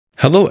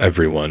Hello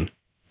everyone,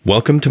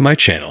 welcome to my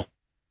channel.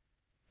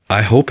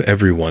 I hope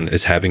everyone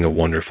is having a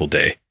wonderful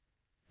day.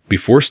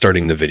 Before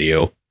starting the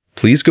video,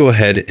 please go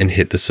ahead and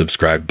hit the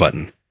subscribe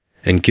button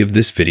and give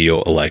this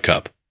video a like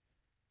up.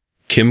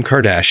 Kim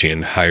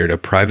Kardashian hired a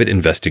private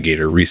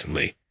investigator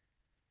recently.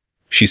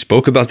 She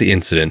spoke about the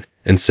incident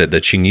and said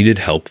that she needed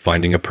help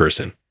finding a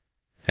person,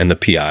 and the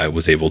PI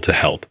was able to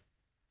help.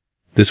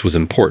 This was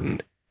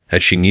important,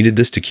 as she needed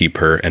this to keep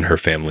her and her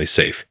family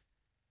safe.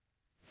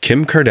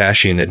 Kim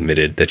Kardashian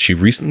admitted that she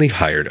recently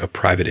hired a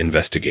private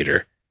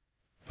investigator,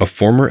 a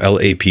former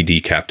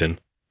LAPD captain,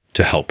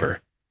 to help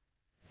her.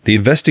 The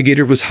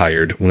investigator was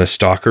hired when a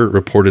stalker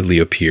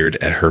reportedly appeared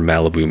at her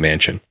Malibu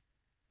mansion.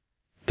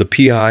 The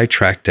PI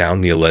tracked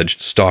down the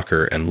alleged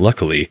stalker and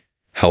luckily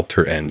helped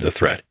her end the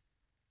threat.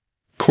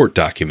 Court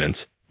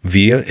documents,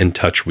 via In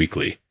Touch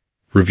Weekly,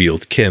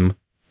 revealed Kim,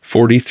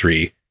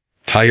 43,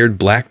 hired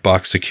Black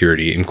Box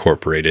Security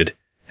Incorporated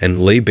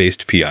and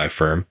lay-based PI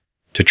firm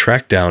to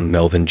track down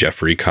Melvin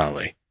Jeffrey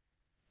Conley.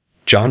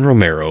 John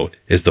Romero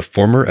is the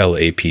former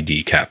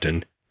LAPD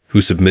captain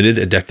who submitted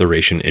a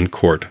declaration in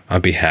court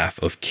on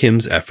behalf of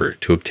Kim's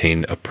effort to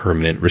obtain a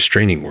permanent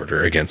restraining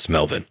order against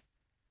Melvin.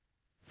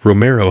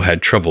 Romero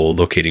had trouble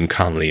locating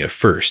Conley at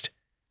first.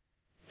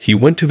 He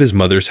went to his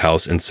mother's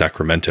house in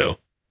Sacramento,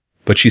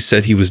 but she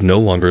said he was no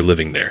longer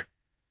living there.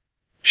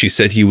 She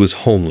said he was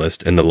homeless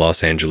in the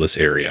Los Angeles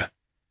area.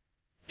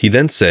 He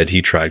then said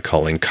he tried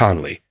calling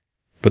Conley,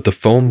 but the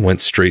phone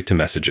went straight to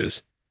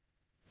messages.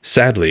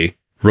 Sadly,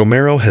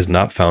 Romero has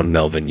not found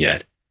Melvin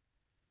yet.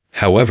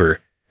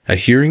 However, a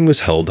hearing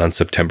was held on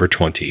September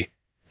 20,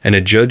 and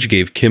a judge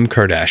gave Kim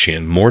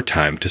Kardashian more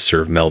time to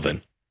serve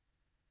Melvin.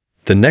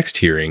 The next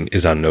hearing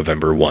is on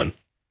November 1.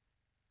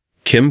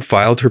 Kim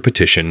filed her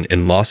petition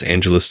in Los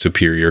Angeles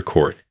Superior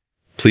Court,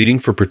 pleading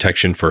for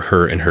protection for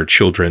her and her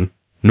children,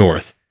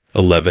 North,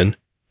 11,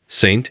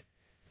 Saint,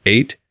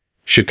 8,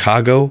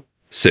 Chicago,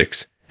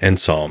 6, and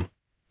Psalm,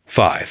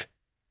 5.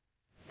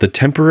 The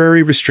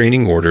temporary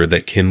restraining order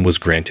that Kim was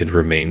granted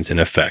remains in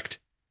effect.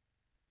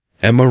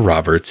 Emma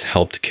Roberts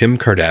helped Kim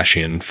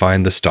Kardashian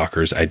find the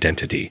stalker's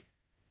identity.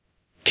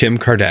 Kim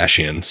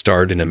Kardashian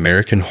starred in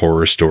American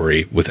Horror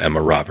Story with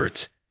Emma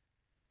Roberts.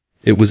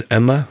 It was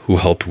Emma who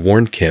helped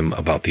warn Kim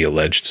about the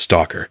alleged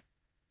stalker.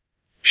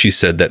 She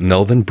said that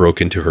Melvin broke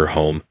into her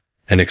home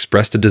and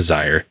expressed a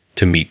desire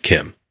to meet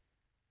Kim.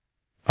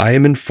 I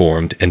am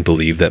informed and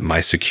believe that my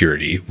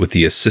security, with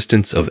the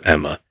assistance of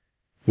Emma,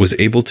 was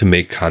able to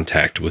make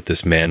contact with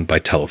this man by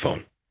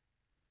telephone.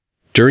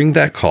 During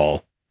that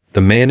call,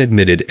 the man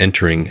admitted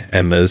entering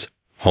Emma's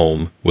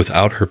home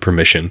without her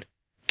permission.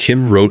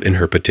 Kim wrote in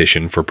her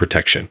petition for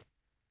protection.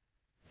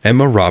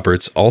 Emma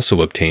Roberts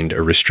also obtained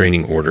a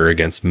restraining order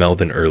against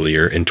Melvin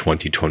earlier in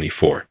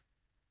 2024.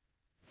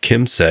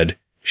 Kim said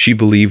she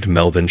believed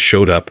Melvin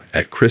showed up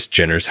at Kris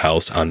Jenner's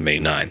house on May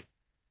 9.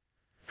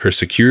 Her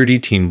security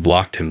team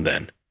blocked him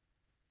then.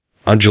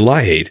 On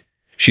July 8,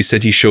 she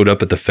said he showed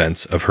up at the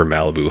fence of her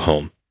Malibu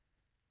home.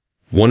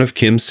 One of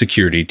Kim's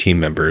security team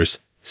members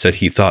said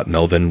he thought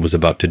Melvin was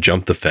about to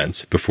jump the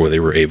fence before they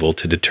were able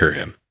to deter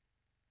him.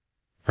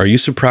 Are you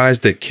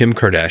surprised that Kim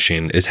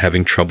Kardashian is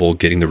having trouble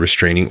getting the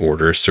restraining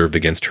order served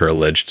against her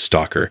alleged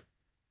stalker?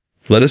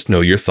 Let us know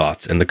your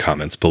thoughts in the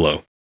comments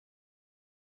below.